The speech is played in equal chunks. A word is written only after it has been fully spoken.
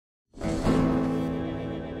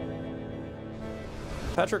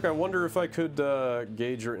Patrick, I wonder if I could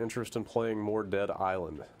gauge your interest in playing more Dead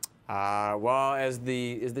Island. Well, as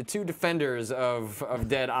the two defenders of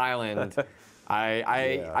Dead Island,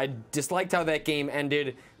 I disliked how that game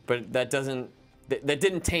ended, but that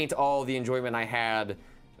didn't taint all the enjoyment I had,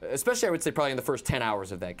 especially I would say probably in the first 10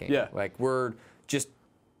 hours of that game. Yeah. Like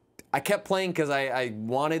I kept playing because I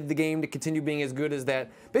wanted the game to continue being as good as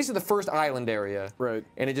that, basically the first island area. Right.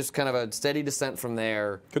 And it just kind of a steady descent from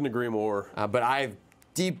there. Couldn't agree more. But I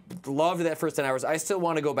loved that first 10 hours. I still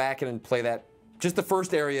want to go back and play that, just the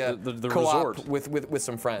first area the co-op resort. with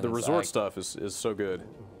some friends. The resort stuff is so good.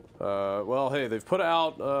 Well, hey, they've put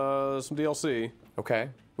out some DLC. Okay.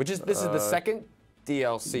 This is the second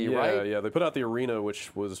DLC, yeah, right? Yeah, they put out the arena,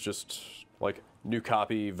 which was just like new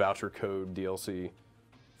copy voucher code DLC,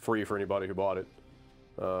 free for anybody who bought it.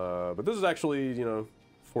 But this is actually,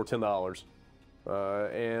 for $10.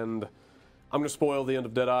 And I'm gonna spoil the end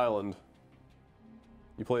of Dead Island.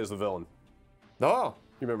 You play as the villain. Oh.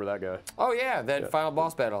 You remember that guy? Oh yeah, that final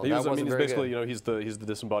boss battle. He's very basically, good. he's the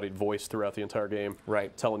disembodied voice throughout the entire game,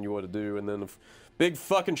 right? Telling you what to do, and then big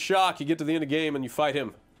fucking shock, you get to the end of the game and you fight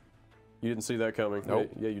him. You didn't see that coming.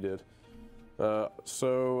 Nope. Yeah, you did.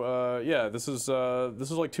 Yeah, this is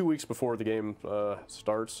like 2 weeks before the game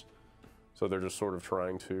starts, so they're just sort of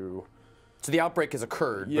trying to. So the outbreak has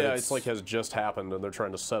occurred. Yeah, but it's like has just happened, and they're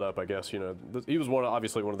trying to set up. I guess he was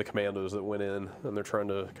obviously one of the commandos that went in, and they're trying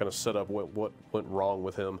to kind of set up what went wrong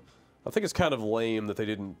with him. I think it's kind of lame that they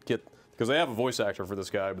didn't get, because they have a voice actor for this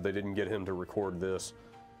guy, but they didn't get him to record this,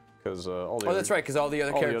 because all the that's right, because all the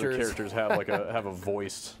other characters have like have a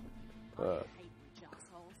voiced.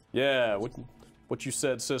 Yeah, what you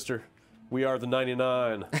said, sister. We are the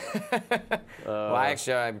 99. Well,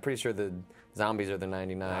 actually, I'm pretty sure the zombies are the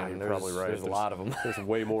 99. You're probably right. There's a lot of them. There's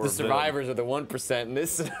way more. The of them. survivors are the 1% in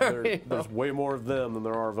this scenario. There's way more of them than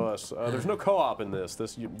there are of us. There's no co-op in this.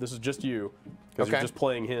 This is just you, because you're just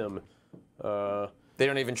playing him. They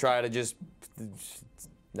don't even try to just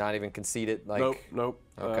not even concede it. Like nope.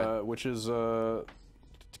 Okay. Which is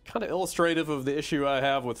kind of illustrative of the issue I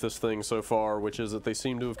have with this thing so far, which is that they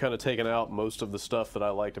seem to have kind of taken out most of the stuff that I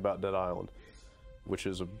liked about Dead Island, which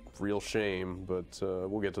is a real shame. But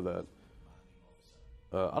we'll get to that.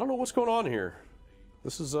 I don't know what's going on here.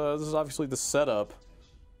 This is obviously the setup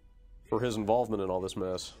for his involvement in all this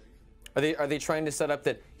mess. Are they trying to set up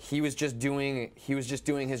that he was just doing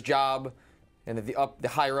his job, and that the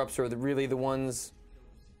higher ups are really the ones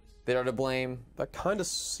that are to blame? That kind of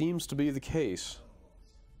seems to be the case.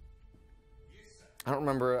 I don't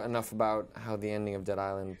remember enough about how the ending of Dead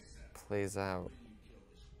Island plays out.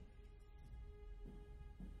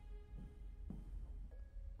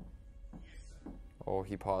 Oh,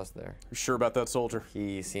 he paused there. You sure about that, soldier?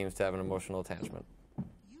 He seems to have an emotional attachment.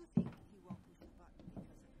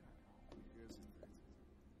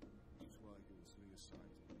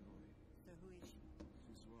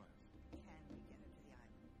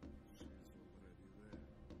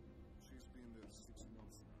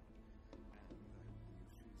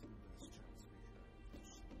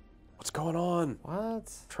 What's going on?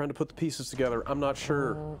 What? Trying to put the pieces together. I'm not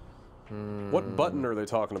sure. What button are they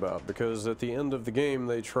talking about? Because at the end of the game,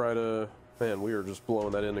 they try to... Man, we are just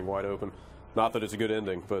blowing that ending wide open. Not that it's a good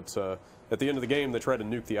ending, but at the end of the game, they try to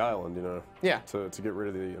nuke the island, Yeah. To get rid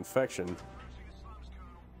of the infection.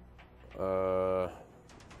 So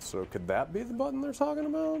could that be the button they're talking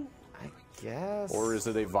about? I guess. Or is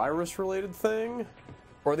it a virus-related thing?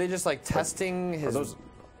 Or are they just like testing his...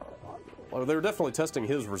 Well, they were definitely testing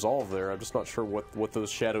his resolve there. I'm just not sure what those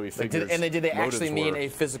shadowy figures. Did they actually mean were. a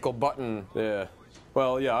physical button? Yeah.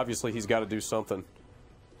 Well, yeah. Obviously, he's got to do something.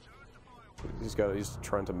 He's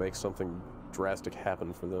trying to make something drastic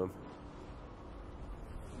happen for them.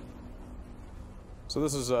 So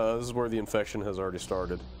this is where the infection has already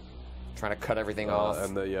started. Trying to cut everything off.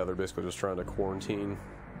 And they're basically just trying to quarantine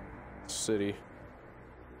the city.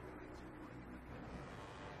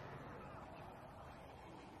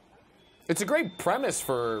 It's a great premise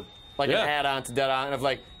for like an add-on to Dead Island of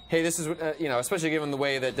like, hey, this is what especially given the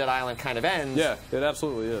way that Dead Island kind of ends. Yeah, it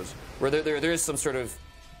absolutely is. Where there is some sort of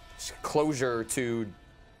closure to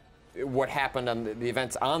what happened on the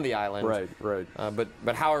events on the island. Right.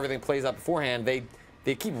 But how everything plays out beforehand,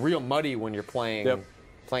 they keep real muddy when you're playing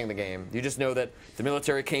the game. You just know that the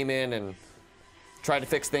military came in and tried to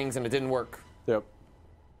fix things and it didn't work. Yep.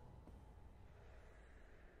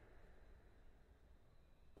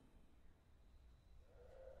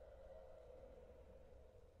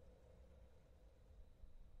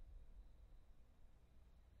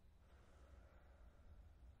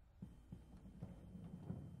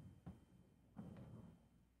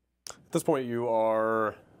 At this point, you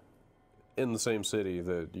are in the same city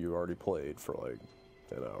that you already played for like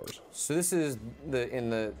 10 hours. So this is in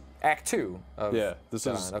the Act 2 of this Dead is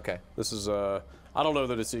Island. Okay. This is I don't know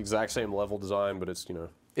that it's the exact same level design, but it's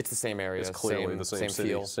it's the same area. It's clearly the same city,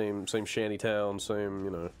 feel. same shanty town,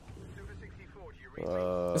 same This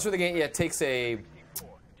is where the game takes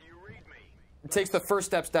the first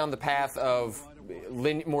steps down the path of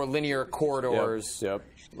more linear corridors. Yep.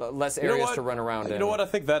 Less areas to run around in. You know what? I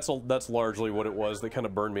think that's largely what it was that kind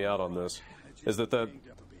of burned me out on this. Is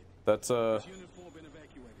that's you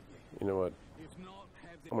know what?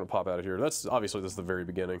 I'm gonna pop out of here. This is the very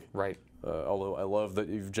beginning. Right. Although I love that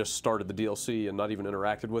you've just started the DLC and not even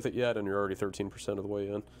interacted with it yet, and you're already 13% of the way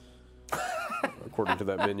in, according to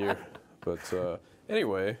that menu. But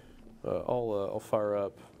anyway, I'll fire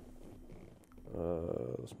up.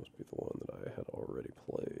 This must be the one that I had already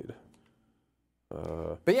played.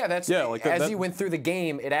 But yeah, as you went through the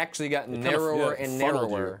game, it actually got narrower and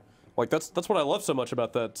narrower. Like that's what I love so much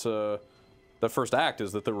about that first act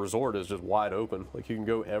is that the resort is just wide open. Like you can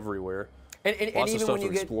go everywhere. And even when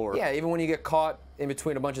you even when you get caught in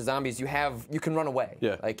between a bunch of zombies, you can run away.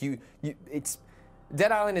 Yeah. Like it's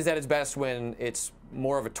Dead Island is at its best when it's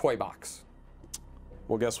more of a toy box.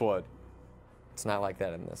 Well, guess what? It's not like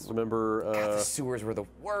that in this. Remember God, the sewers were the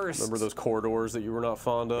worst. Remember those corridors that you were not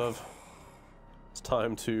fond of? It's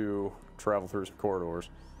time to travel through some corridors.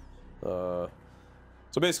 So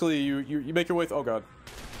basically, you make your way. Oh God.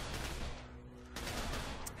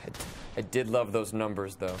 I did love those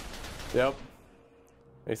numbers, though. Yep.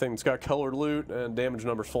 Anything that's got colored loot and damage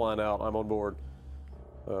numbers flying out, I'm on board.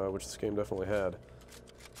 Which this game definitely had.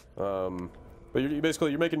 But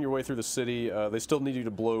you're making your way through the city. They still need you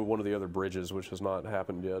to blow one of the other bridges, which has not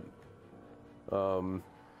happened yet.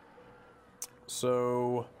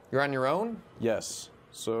 So... You're on your own? Yes.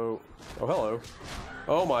 So... Oh, hello.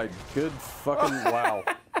 Oh my good fucking... Wow.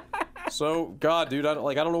 So, God, dude, I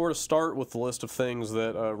don't know where to start with the list of things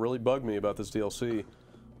that really bug me about this DLC.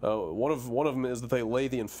 One of them is that they lay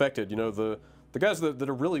the infected. You know, the guys that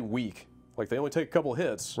are really weak. Like, they only take a couple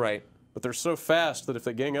hits. Right. But they're so fast that if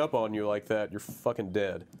they gang up on you like that, you're fucking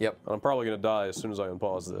dead. Yep. And I'm probably going to die as soon as I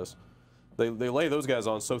unpause this. They lay those guys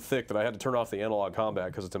on so thick that I had to turn off the analog combat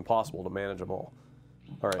because it's impossible to manage them all.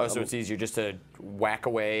 All right. Oh, so it's easier just to whack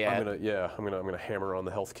away at... I'm gonna hammer on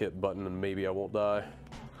the health kit button and maybe I won't die.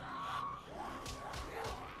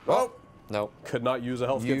 Oh! Nope. Could not use a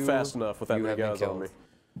health kit fast enough with that many guys on me.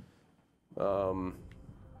 So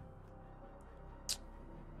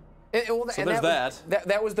there's that.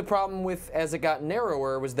 That was the problem with, as it got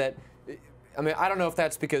narrower, was that, I mean, I don't know if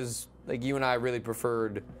that's because like you and I really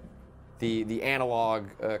preferred the analog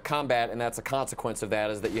combat, and that's a consequence of that,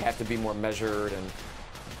 is that you have to be more measured,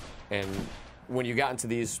 and when you got into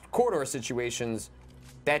these corridor situations,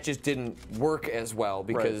 that just didn't work as well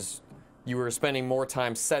because you were spending more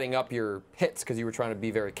time setting up your hits because you were trying to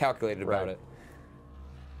be very calculated about it.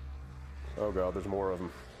 Oh God, there's more of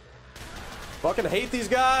them. Fucking hate these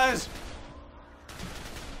guys!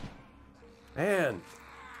 Man.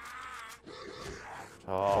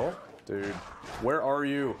 Oh, dude. Where are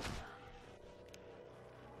you?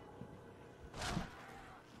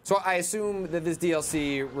 So I assume that this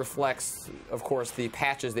DLC reflects, of course, the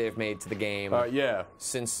patches they have made to the game. Yeah.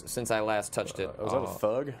 Since I last touched it. Was that a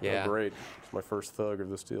thug? Yeah. Oh, great. It's my first thug of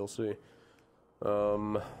this DLC.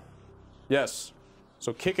 Yes.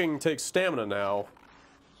 So kicking takes stamina now.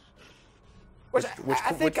 Which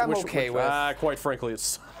I think I'm okay with. Quite frankly, it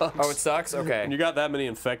sucks. Oh, it sucks? Okay. And you got that many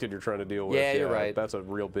infected you're trying to deal with. Yeah, you're right. That's a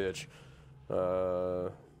real bitch.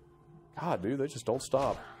 God, dude, they just don't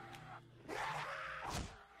stop.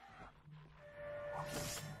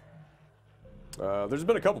 There's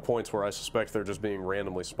been a couple points where I suspect they're just being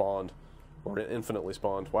randomly spawned. Or infinitely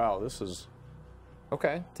spawned. Wow, this is...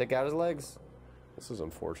 Okay, take out his legs. This is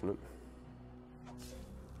unfortunate.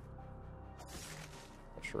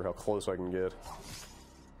 Not sure how close I can get.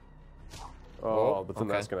 Oh, but then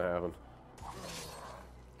that's gonna happen.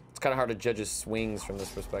 It's kind of hard to judge his swings from this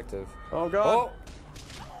perspective. Oh God! Oh.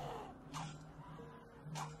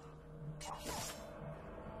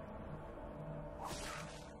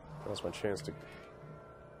 That's my chance to...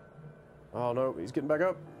 Oh no, he's getting back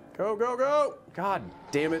up. Go, go, go! God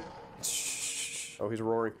damn it. Oh, he's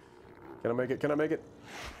roaring. Can I make it? Can I make it?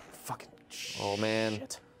 Fucking shit. Oh man.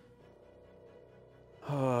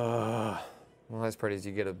 Well, that's pretty as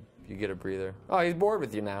you get a breather. Oh, he's bored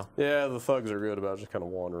with you now. Yeah, the thugs are good about just kind of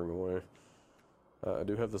wandering away. I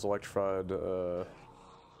do have this electrified... You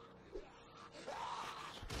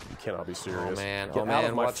cannot be serious. Oh man, Get out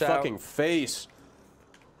of my fucking face.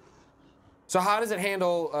 So how does it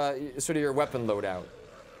handle sort of your weapon loadout?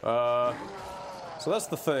 So that's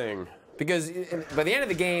the thing. Because by the end of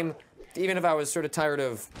the game, even if I was sort of tired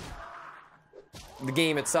of the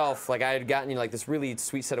game itself, like I had gotten like this really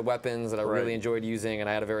sweet set of weapons that I really enjoyed using, and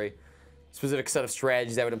I had a very specific set of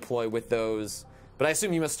strategies I would employ with those. But I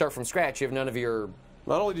assume you must start from scratch. You have none of your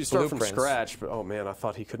Not only do you start from scratch, but oh man, I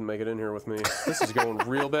thought he couldn't make it in here with me. This is going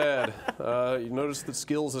real bad. You notice that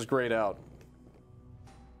skills is grayed out.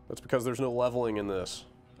 That's because there's no leveling in this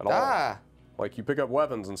at all. Ah. Like you pick up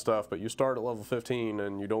weapons and stuff, but you start at level 15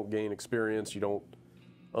 and you don't gain experience. You don't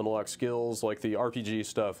unlock skills. Like the RPG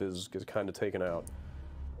stuff is kind of taken out.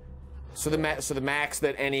 So the max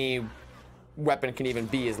that any weapon can even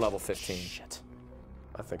be is level 15. Shit.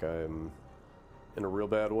 I think I am in a real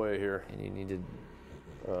bad way here. And you need to.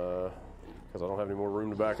 Because I don't have any more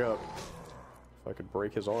room to back up. If I could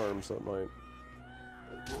break his arms, that might.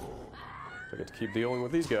 I get to keep dealing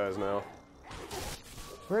with these guys now.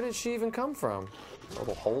 Where did she even come from? A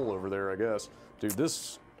little hole over there, I guess. Dude,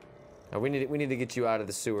 this. Oh, we need to get you out of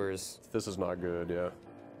the sewers. This is not good, yeah.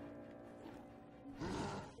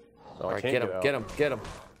 Oh, All right, get him.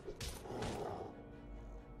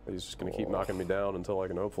 He's just gonna keep knocking me down until I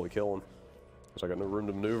can hopefully kill him. Because I got no room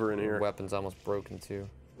to maneuver in here. Weapon's almost broken too.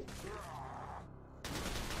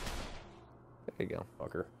 There you go.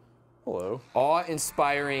 Fucker. Hello.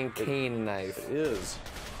 Awe-inspiring cane knife. It is.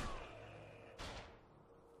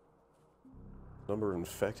 Number of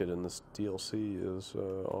infected in this DLC is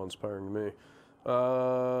awe-inspiring to me.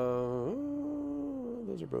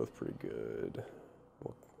 Those are both pretty good.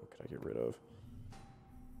 What could I get rid of?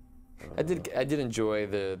 I did enjoy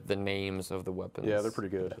the names of the weapons. Yeah, they're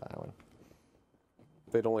pretty good.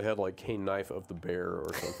 If they'd only had like cane knife of the bear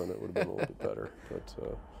or something, it would have been a little bit better. But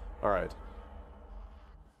all right.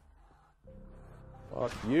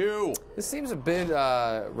 Fuck you. This seems a bit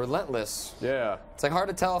relentless. Yeah. It's like hard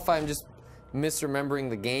to tell if I'm just misremembering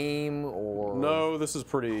the game or. No, this is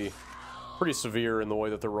pretty severe in the way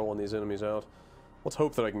that they're rolling these enemies out. Let's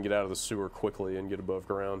hope that I can get out of the sewer quickly and get above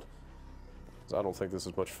ground. Because I don't think this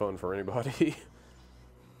is much fun for anybody.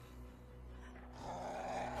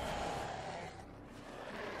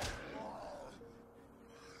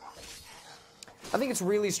 I think it's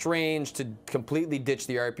really strange to completely ditch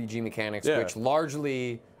the RPG mechanics, which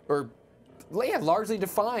largely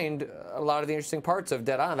defined a lot of the interesting parts of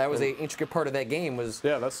Dead Island. That was an intricate part of that game. Was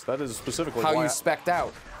that is specifically how you spec'd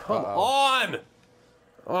out. Come on!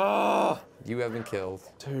 You have been killed,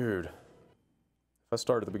 dude. If I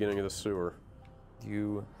start at the beginning of the sewer,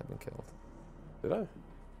 you have been killed. Did I?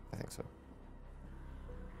 I think so.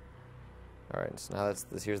 All right, so now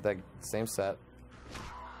here's that same set.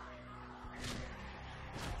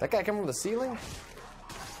 That guy come from the ceiling?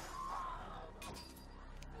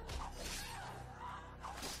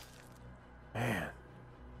 Man.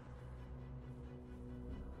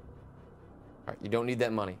 All right, you don't need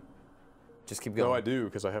that money. Just keep going. No, I do,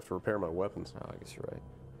 because I have to repair my weapons. Oh, I guess you're right.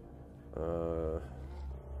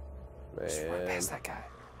 Man. Just run past that guy.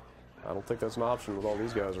 I don't think that's an option with all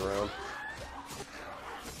these guys around.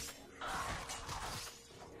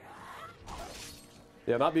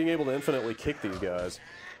 Yeah, not being able to infinitely kick these guys.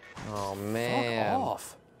 Oh, man. Fuck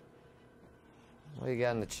off. Well, you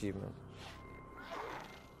got an achievement.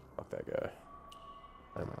 Fuck that guy.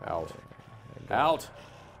 I'm out. Out!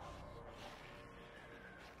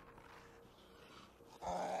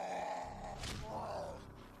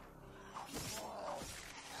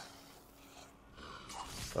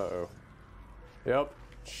 Uh-oh. Yep.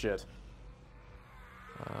 Shit.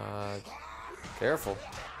 Careful.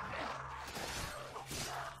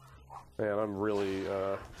 Man, I'm really,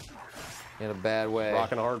 in a bad way.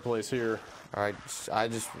 rocking a hard place here. All right, I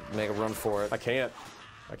just make a run for it. I can't.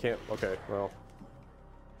 Okay, well.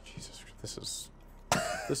 Jesus, this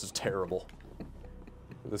is terrible.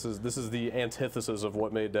 This is the antithesis of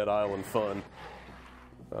what made Dead Island fun.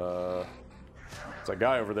 That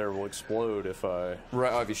guy over there will explode if I.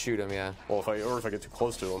 Right, if you shoot him, yeah. Well, if I get too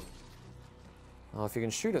close to him. Well, if you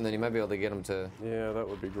can shoot him, then you might be able to get him to. Yeah, that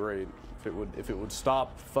would be great. If it would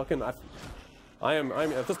stop fucking. I'm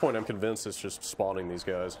at this point I'm convinced it's just spawning these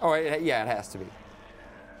guys. Oh, yeah, it has to be.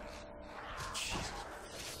 Jesus.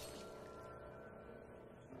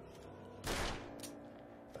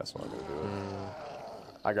 That's not gonna do it.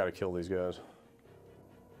 I gotta kill these guys.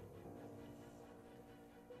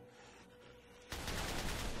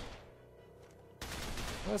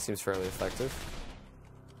 Well, that seems fairly effective.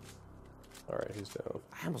 Alright, he's down.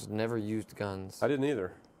 I almost never used guns. I didn't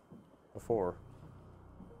either. Before.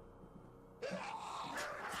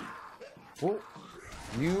 Well,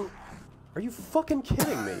 Are you fucking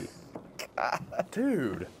kidding me? God.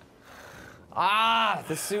 Dude.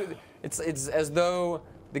 The suit. It's as though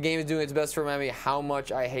the game is doing its best to remind me how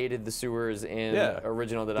much I hated the sewers in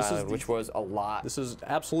original Dead Island, which was a lot. This is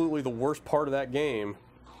absolutely the worst part of that game.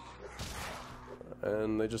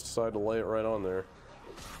 And they just decided to lay it right on there.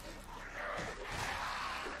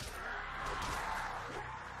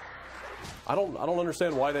 I don't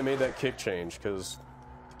understand why they made that kick change, because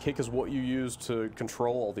kick is what you use to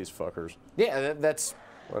control all these fuckers. Yeah, that's...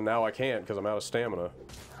 And now I can't because I'm out of stamina.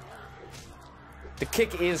 The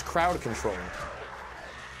kick is crowd control.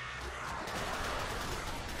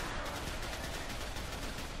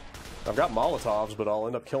 I've got Molotovs, but I'll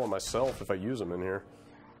end up killing myself if I use them in here.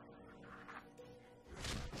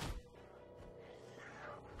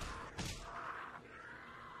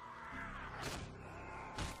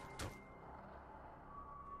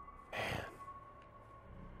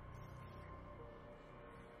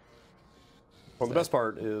 Well, the best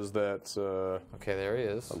part is that... okay, there he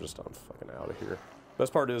is. I'm fucking out of here.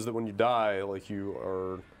 Best part is that when you die, like,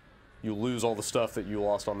 you lose all the stuff that you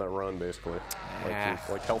lost on that run, basically.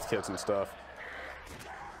 Like health kits and stuff.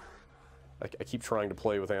 I keep trying to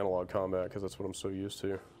play with analog combat because that's what I'm so used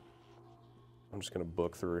to. I'm just going to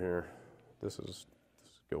book through here. This is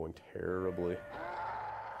going terribly.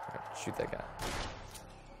 Right, shoot that guy.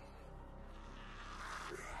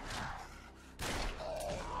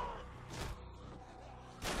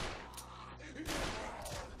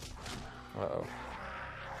 Uh-oh.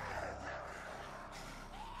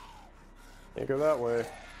 Can't go that way.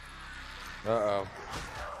 Uh-oh.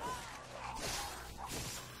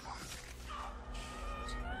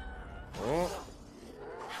 Oh.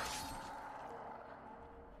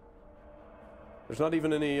 There's not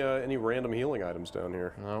even any random healing items down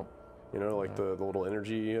here. No. You know, like the little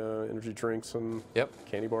energy drinks and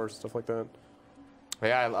candy bars and stuff like that.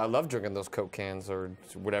 Yeah, I love drinking those Coke cans or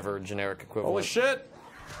whatever generic equivalent. Holy shit!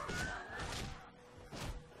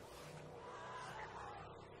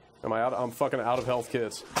 Am I out? I'm fucking out of health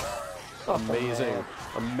kits. Amazing.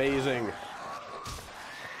 Amazing.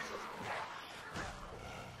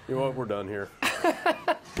 You know what? We're done here.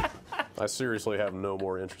 I seriously have no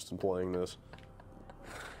more interest in playing this.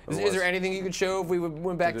 Is there anything you could show if we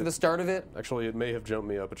went back to the start of it? Actually, it may have jumped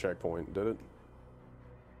me up a checkpoint. Did it?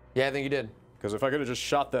 Yeah, I think you did. Because if I could have just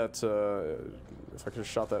shot that,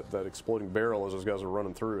 that exploding barrel as those guys were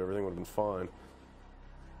running through, everything would have been fine.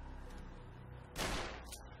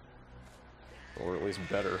 Or at least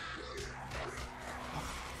better.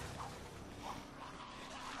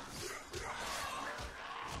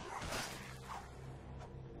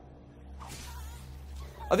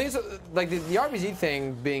 I think it's like the RBG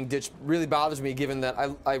thing being ditched really bothers me, given that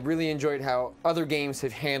I really enjoyed how other games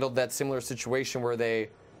have handled that similar situation where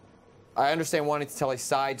I understand wanting to tell a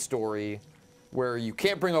side story where you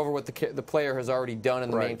can't bring over what the player has already done in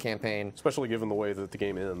the main campaign. Especially given the way that the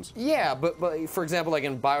game ends. Yeah, but for example, like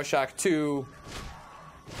in Bioshock 2,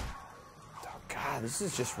 oh god, this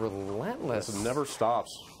is just relentless. This never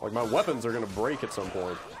stops. Like, my weapons are going to break at some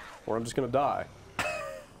point, or I'm just going to die.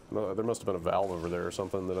 No, there must have been a valve over there or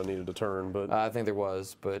something that I needed to turn, but... I think there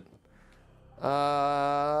was, but...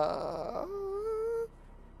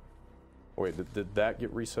 Wait, did that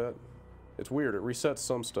get reset? It's weird, it resets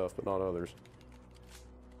some stuff, but not others.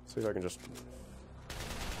 Let's see if I can just...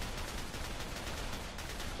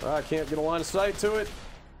 I can't get a line of sight to it!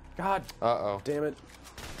 God! Uh-oh. Damn it.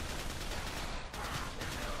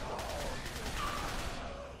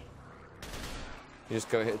 You just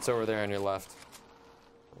go, it's over there on your left.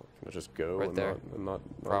 Can I just go right and there. not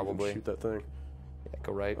Probably shoot that thing? Yeah,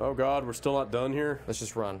 go right. Oh god, we're still not done here? Let's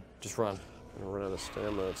just run. Just run. I'm gonna run out of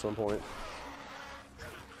stamina at some point.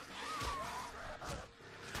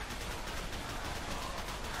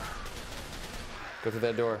 Go through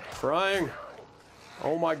that door. Trying!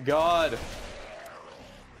 Oh my god!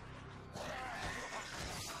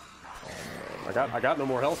 I got no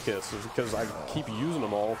more health kits because I keep using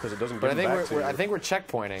them all because it doesn't give them back to you. I think we're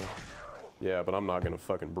checkpointing. Yeah, but I'm not gonna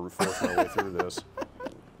fucking brute force my way through this.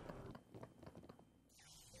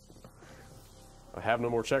 I have no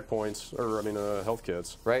more checkpoints, or I mean, health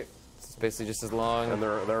kits. Right. It's basically just as long. And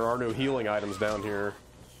there are no healing items down here.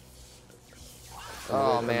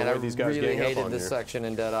 Oh man, I really hated this section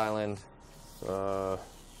in Dead Island.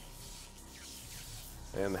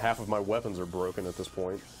 And half of my weapons are broken at this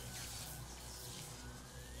point.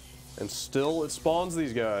 And still, it spawns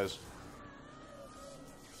these guys.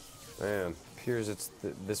 Man. Appears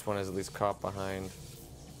this one is at least caught behind.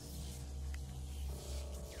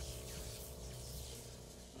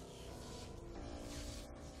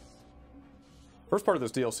 First part of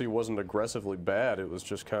this DLC wasn't aggressively bad. It was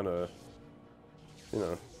just kind of, you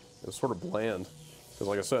know, it was sort of bland. Because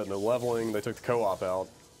like I said, no leveling. They took the co-op out.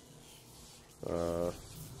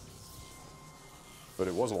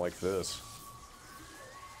 it wasn't like this.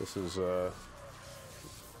 This is,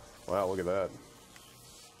 wow, look at that.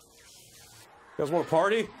 You guys want to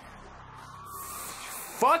party?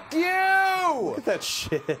 Fuck you! Look at that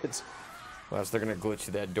shit. Well, they're gonna glitch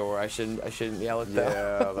through that door. I shouldn't yell at them.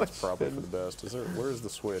 Yeah, that's probably for the best. Is there? Where's the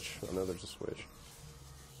switch? I know there's a switch.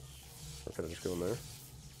 Or could I just go in there?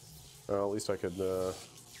 Well, at least I could.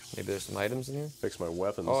 Maybe there's some items in here. Fix my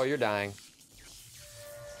weapons. Oh, you're dying.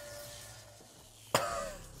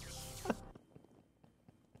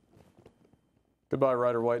 Goodbye,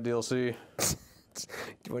 Ryder White DLC.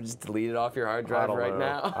 Do you want to just delete it off your hard drive right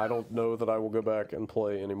now? I don't know that I will go back and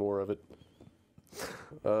play any more of it.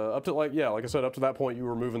 Up to like I said, up to that point you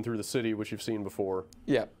were moving through the city, which you've seen before.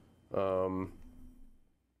 Yeah. Oh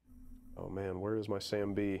man, where is my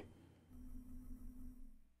Sam B?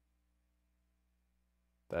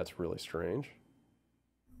 That's really strange.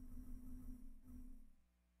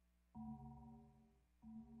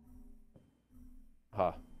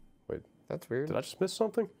 Ha. Wait. That's weird. Did I just miss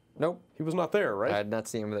something? Nope. He was not there, right? I had not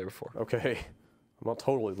seen him there before. Okay. I'm not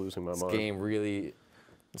totally losing my mind. This game really...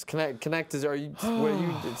 It's connect is,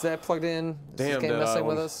 is that plugged in? Is Damn, this game messing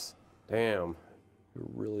with us? Damn. You're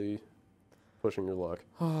really pushing your luck.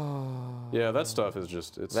 Yeah, that stuff is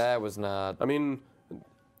just, That was not... I mean,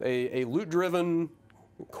 a loot-driven,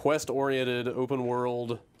 quest-oriented,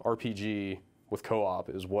 open-world RPG with co-op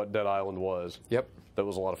is what Dead Island was. Yep. That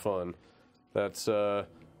was a lot of fun. That's, that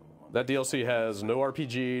DLC has no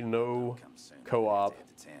RPG, no co-op,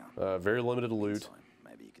 very limited loot.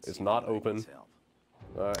 It's not open.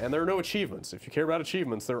 And there are no achievements. If you care about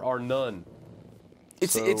achievements, there are none.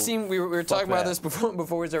 It seemed we were talking about this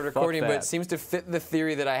before we started recording, but it seems to fit the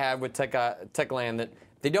theory that I had with Techland that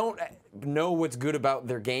they don't know what's good about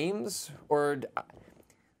their games, or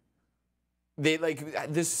they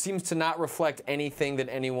this seems to not reflect anything that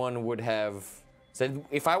anyone would have said.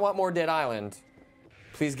 If I want more Dead Island,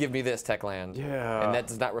 please give me this, Techland. Yeah. And that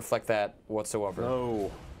does not reflect that whatsoever.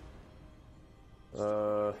 No.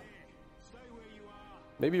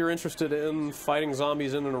 Maybe you're interested in fighting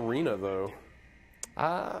zombies in an arena, though.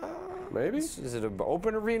 Maybe? Is it an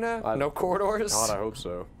open arena? No corridors? God, I hope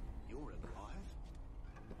so. You're alive?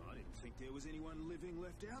 I didn't think there was anyone living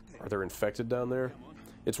left out there. Are there infected down there?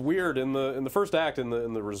 It's weird. In the first act in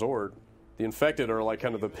the resort, the infected are like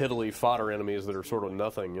kind of the piddly fodder enemies that are sort of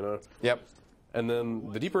nothing, you know? Yep. And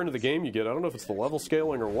then the deeper into the game you get, I don't know if it's the level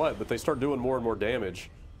scaling or what, but they start doing more and more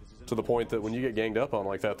damage. To the point that when you get ganged up on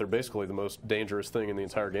like that, they're basically the most dangerous thing in the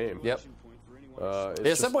entire game. Yep.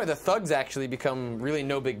 At some point, the thugs actually become really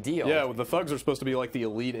no big deal. Yeah, well, the thugs are supposed to be like the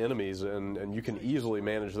elite enemies, and you can easily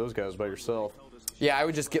manage those guys by yourself. Yeah, I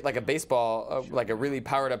would just get like a baseball, like a really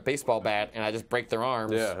powered up baseball bat, and I just break their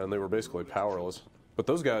arms. Yeah, and they were basically powerless. But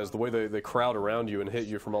those guys, the way they crowd around you and hit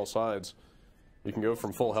you from all sides, you can go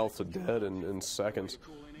from full health to dead in seconds.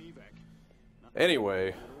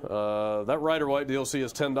 Anyway, that Ryder White DLC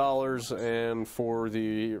is $10, and for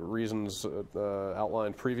the reasons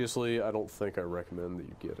outlined previously, I don't think I recommend that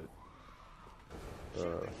you get it.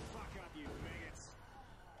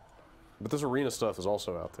 But this arena stuff is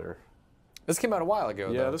also out there. This came out a while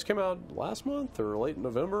ago, Yeah, though. this came out last month or late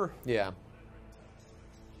November. Yeah.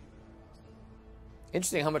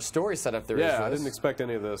 Interesting how much story setup there is. Yeah, I didn't expect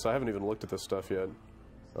any of this. I haven't even looked at this stuff yet.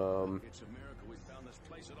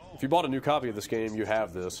 If you bought a new copy of this game, you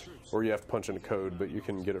have this, or you have to punch in a code, but you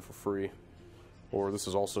can get it for free. Or this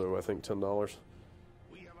is also, I think, $10.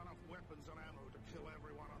 We have enough weapons and ammo to kill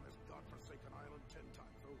everyone on this godforsaken island 10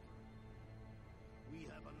 times over. We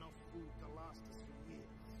have enough food to last us for years.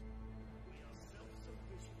 We are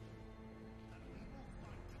self-sufficient. And we will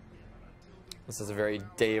fight together until we... This is a very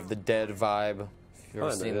Day of the Dead vibe.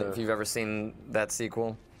 If you've ever seen that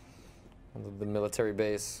sequel, the military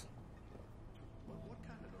base. What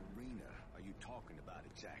kind of arena are you talking about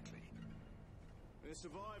exactly? They're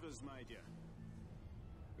survivors, Major.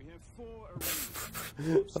 We have 4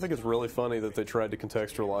 arenas. I think it's really funny that they tried to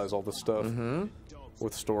contextualize all this stuff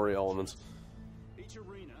with story elements. Each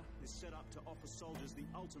arena is set up to offer soldiers the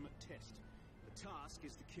ultimate test. The task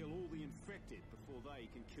is to kill all the infected before they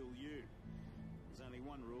can kill you. There's only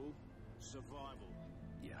one rule: survival.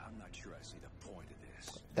 Yeah, I'm not sure I see the point of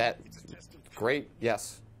this. That's great,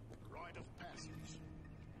 yes. Rite of passage.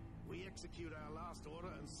 We execute our last order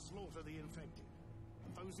and slaughter the infected.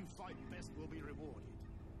 Those who fight best will be rewarded.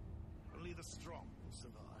 Only the strong will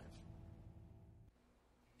survive.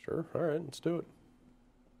 Sure, alright, let's do it.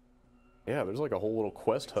 Yeah, there's like a whole little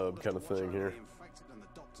quest hub kind of thing here. Infected and the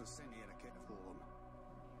doctor sent here to care for them.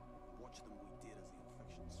 Watch them we did as the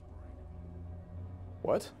infection spread.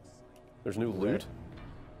 What? There's new loot?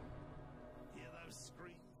 Hear those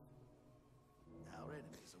screams? Now ready.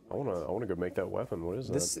 I wanna go make that weapon. What is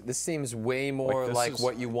that? This seems way more like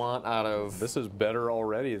what you want out of. This is better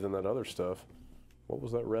already than that other stuff. What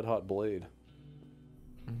was that red hot blade?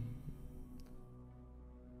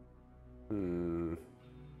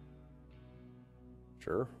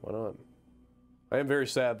 Sure, why not? I am very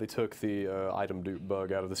sad they took the item dupe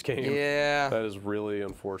bug out of this game. Yeah. That is really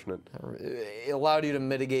unfortunate. It allowed you to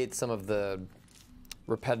mitigate some of the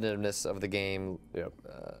repetitiveness of the game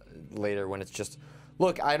later when it's just,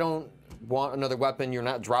 look, I don't want another weapon. You're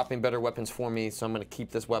not dropping better weapons for me, so I'm going to keep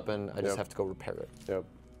this weapon. I just have to go repair it. Yep.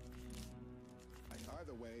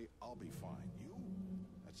 Either way, I'll be fine. You?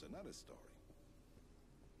 That's another story.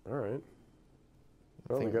 All right.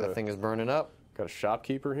 Well, I think that thing is burning up. Got a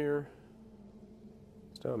shopkeeper here.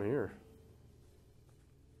 It's down here.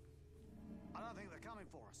 I don't think they're coming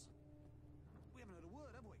for us. We haven't heard a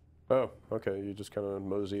word, have we? Oh, okay. You just kind of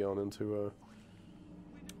mosey on into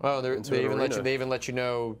Oh, they even let you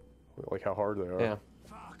know like how hard they are. Yeah.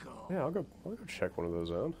 Fuck off. Yeah, I'll go check one of those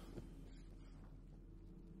out.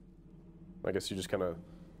 I guess you just kind of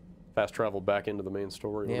fast travel back into the main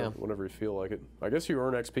story whenever you feel like it. I guess you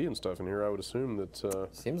earn XP and stuff in here. I would assume that.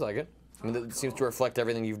 Seems like it. I mean, it seems to reflect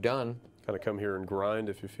everything you've done. Kind of come here and grind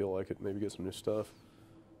if you feel like it. Maybe get some new stuff.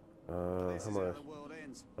 I'm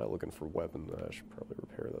not looking for weapons. I should probably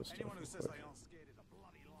repair that stuff. Anyone who says they aren't scared is a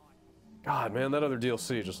bloody liar. God, man, that other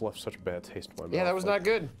DLC just left such a bad taste in my mouth. Yeah, that was not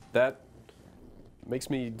good. That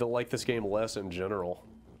makes me like this game less in general.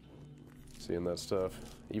 Seeing that stuff,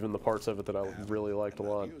 even the parts of it that I really liked a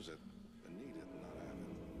lot.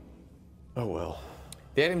 Oh well.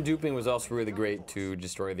 The item duping was also really great to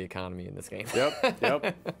destroy the economy in this game.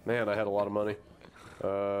 Yep. Man, I had a lot of money.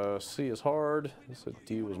 C is hard. This said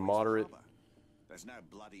D was moderate. There's no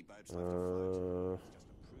bloody boats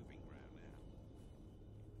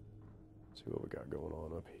See what we got going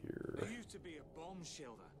on up here. There used to be a bomb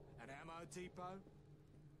shelter, an ammo depot.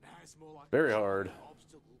 Now it's more like Very hard.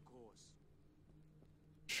 obstacle course.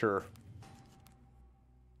 Sure.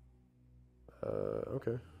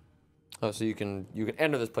 Okay. Oh, so you can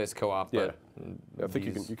enter this place co-op. Yeah. I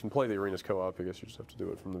think you can play the arenas co-op. I guess you just have to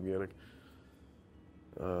do it from the beginning.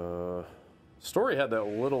 Story had that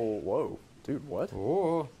little. Whoa, dude, what?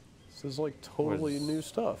 Oh. This is like totally new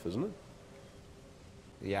stuff, isn't it?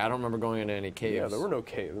 Yeah, I don't remember going into any caves. Yeah, there were no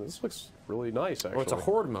caves. This looks really nice, actually. Oh, it's a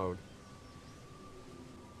horde mode.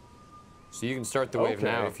 So you can start the wave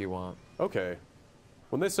now if you want. Okay.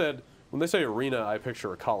 When they say arena, I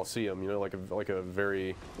picture a coliseum. You know, like a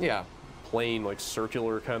very plain, like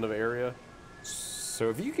circular kind of area. So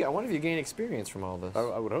I wonder if you gain experience from all this.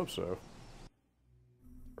 I would hope so.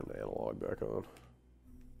 Turn the analog back on.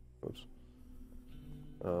 Oops.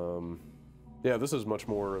 Yeah, this is much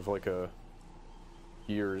more of like a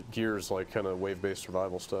Gears like kind of wave-based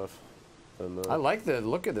survival stuff. And, I like the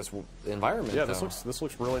look of this environment. Yeah, though. this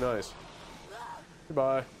looks really nice.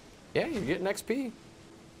 Goodbye. Yeah, you're getting XP.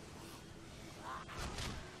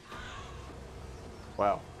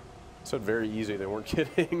 Wow. It said very easy. They weren't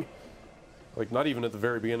kidding. Like, not even at the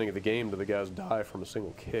very beginning of the game do the guys die from a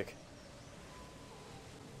single kick.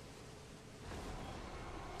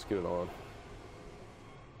 Let's get it on.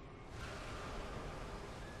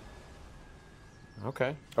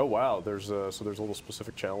 Okay. Oh wow, there's so there's little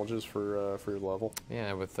specific challenges for your level.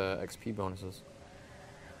 Yeah, with XP bonuses.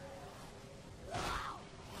 I'm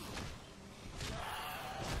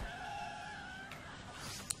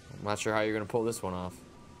not sure how you're gonna pull this one off.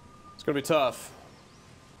 It's gonna be tough,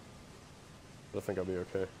 but I think I'll be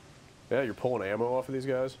okay. Yeah, you're pulling ammo off of these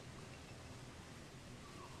guys.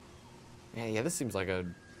 Yeah, this seems like a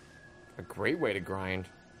great way to grind.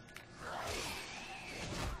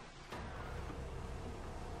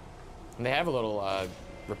 And they have a little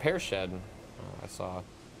repair shed I saw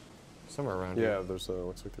somewhere around here. Yeah, there's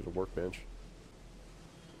looks like there's a workbench.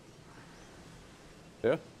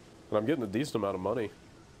 Yeah, and I'm getting a decent amount of money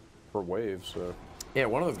per wave, so. Yeah,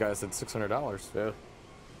 one of those guys said $600. Yeah.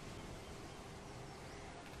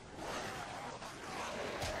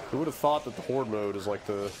 Who would have thought that the Horde mode is like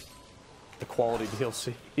the quality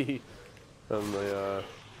DLC and the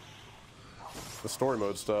story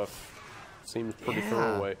mode stuff seems pretty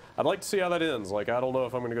throwaway. I'd like to see how that ends. Like, I don't know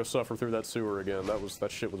if I'm gonna go suffer through that sewer again.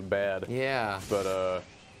 That shit was bad. Yeah. But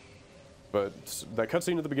that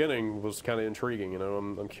cutscene at the beginning was kind of intriguing. You know,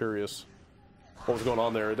 I'm curious what was going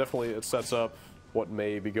on there. It sets up what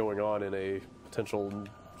may be going on in a potential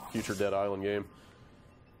future Dead Island game.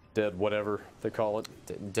 Dead whatever they call it.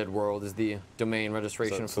 Dead World is the domain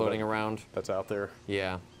registration floating around. That's out there.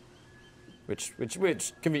 Yeah. Which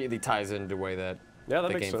conveniently ties into the way that the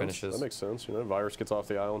game makes sense. finishes. That makes sense. You know, virus gets off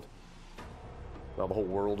the island. Now the whole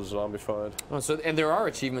world is zombified. Oh, so and there are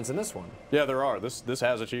achievements in this one. Yeah, there are. This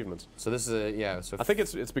has achievements. So this is a yeah. So I think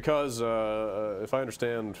it's because if I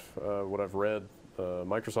understand what I've read,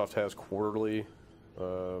 Microsoft has quarterly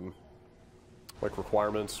like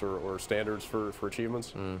requirements or standards for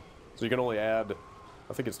achievements. So you can only add,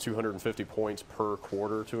 I think it's 250 points per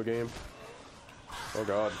quarter to a game. Oh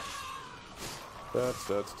God.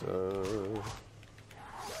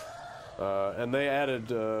 And they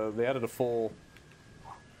added a full.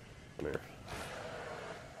 Come here.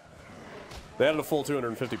 They added a full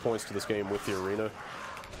 250 points to this game with the arena,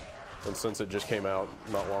 and since it just came out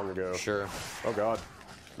not long ago. Sure. Oh God.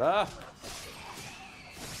 Ah.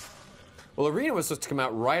 Well, Arena was supposed to come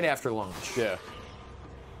out right after launch. Yeah.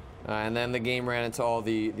 And then the game ran into all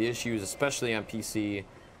the issues, especially on PC.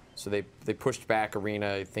 So they pushed back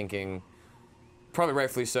Arena, thinking, probably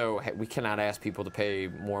rightfully so, hey, we cannot ask people to pay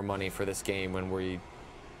more money for this game when we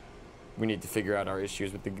need to figure out our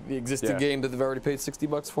issues with the existing game that they've already paid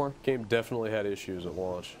 $60 for. Game definitely had issues at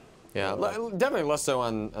launch. Yeah, definitely less so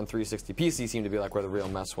on 360. PC seemed to be like where the real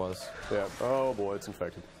mess was. Yeah. Oh boy, it's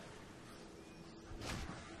infected.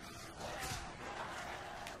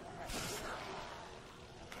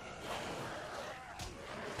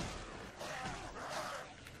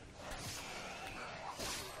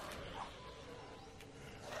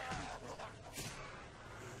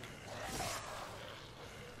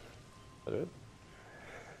 It?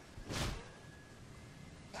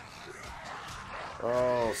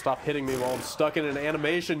 Oh, stop hitting me while I'm stuck in an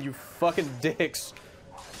animation, you fucking dicks.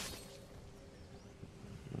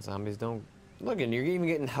 Zombies don't... Look, and you're even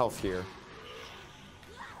getting health here.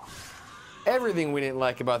 Everything we didn't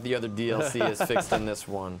like about the other DLC is fixed in this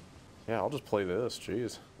one. Yeah, I'll just play this,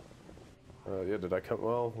 jeez. Yeah, did I come...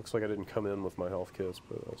 Well, looks like I didn't come in with my health kits,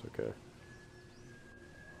 but that's okay.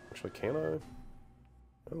 Actually, can I?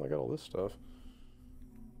 Oh, I got all this stuff.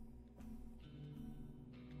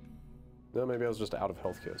 No, maybe I was just out of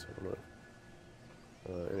health kits. I don't know.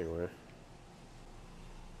 Anyway.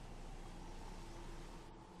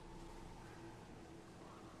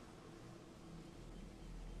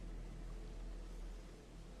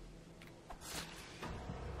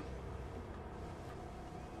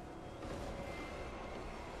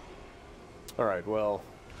 All right, well.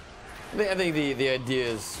 I think the idea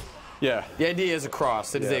is... Yeah. The idea is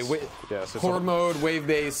across. It is a horde mode,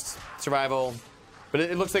 wave-based, survival. But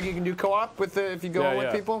it looks like you can do co-op with if you go on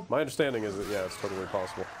with people. My understanding is that, yeah, it's totally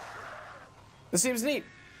possible. This seems neat.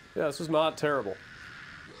 Yeah, this is not terrible.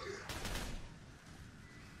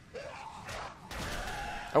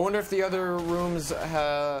 I wonder if the other rooms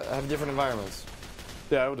have different environments.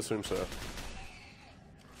 Yeah, I would assume so.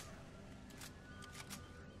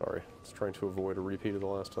 Sorry, I was trying to avoid a repeat of the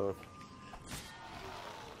last time.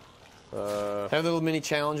 Have little mini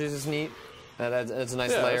challenges is neat. That's a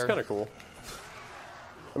nice layer. Yeah, it's kind of cool.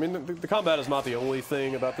 I mean, the combat is not the only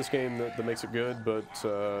thing about this game that makes it good, but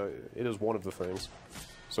it is one of the things.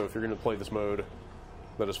 So if you're going to play this mode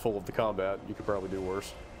that is full of the combat, you could probably do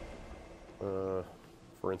worse.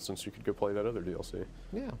 For instance, you could go play that other DLC.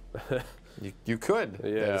 Yeah. you could.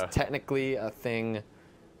 Yeah. That is technically a thing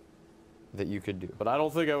that you could do. But I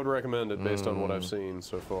don't think I would recommend it based on what I've seen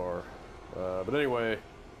so far. But anyway,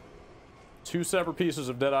 2 separate pieces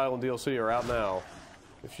of Dead Island DLC are out now,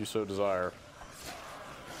 if you so desire.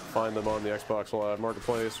 Find them on the Xbox Live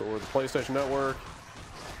Marketplace or the PlayStation Network.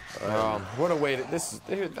 What a way to... This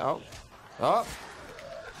is... Oh. I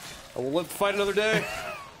will live to fight another day.